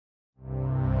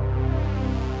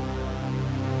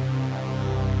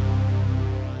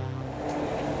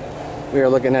We are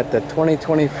looking at the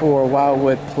 2024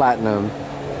 Wildwood Platinum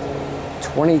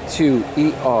 22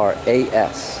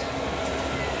 ERAS.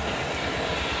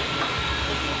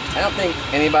 I don't think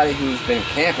anybody who's been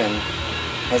camping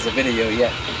has a video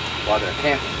yet while they're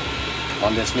camping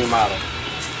on this new model.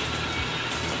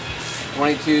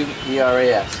 22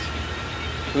 ERAS.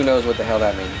 Who knows what the hell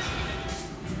that means?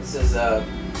 This is a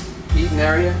eating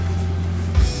area.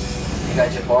 You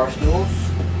got your bar stools,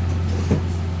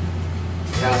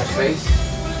 counter space,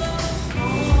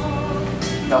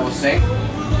 double sink,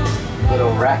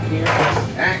 little rack here,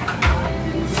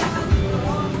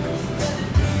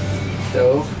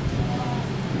 stove,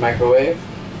 microwave,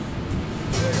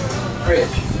 fridge.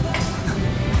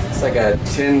 It's like a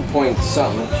 10 point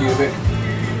something cubic.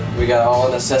 We got all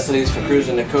the necessities for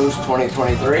cruising the coast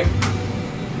 2023,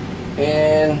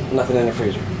 and nothing in the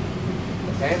freezer.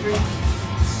 The pantry,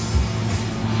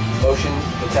 motion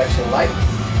detection light,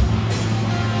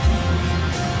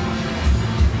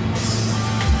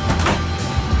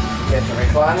 get your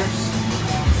recliners,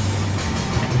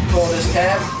 pull this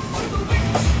tab,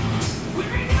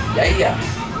 yeah,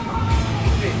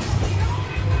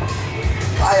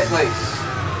 fireplace,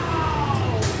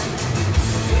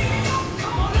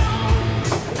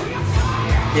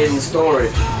 hidden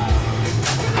storage,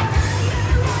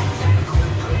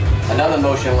 another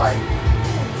motion light,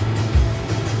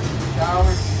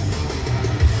 shower,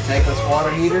 tankless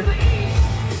water heater,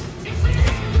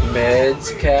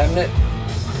 meds cabinet,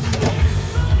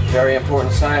 very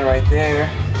important sign right there,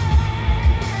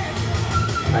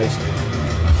 nice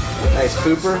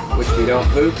pooper, which we don't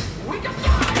poop,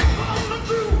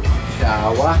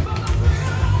 shower,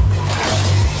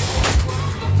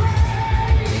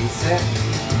 reset,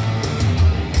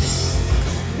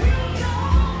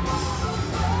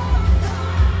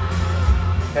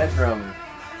 bedroom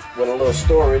with a little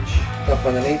storage up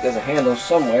underneath. There's a handle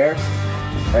somewhere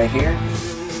right here.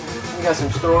 We got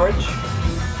some storage.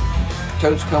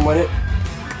 Totes come with it.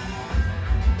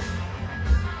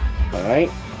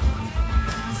 Alright.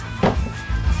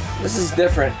 This is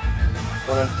different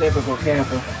from a typical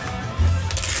camper.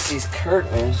 These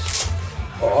curtains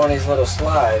are on these little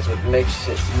slides, which makes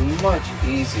it much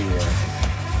easier.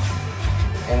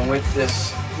 And with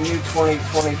this new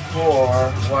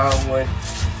 2024 Wildwood,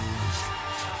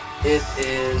 it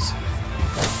is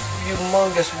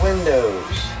humongous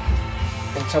windows.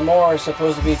 And tomorrow is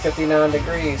supposed to be 59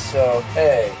 degrees, so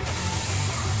hey.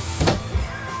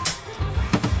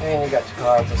 And you got your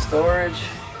closet storage,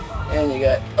 and you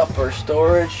got upper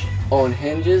storage on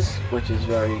hinges, which is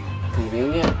very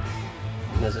convenient.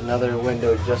 And there's another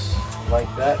window just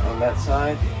like that on that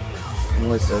side. And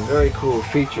what's a very cool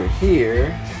feature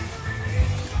here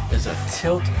is a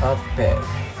tilt-up bed.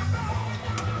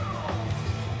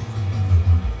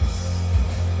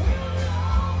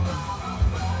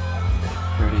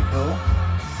 Pretty cool.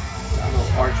 A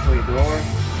little archway door,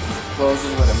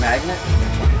 closes with a magnet.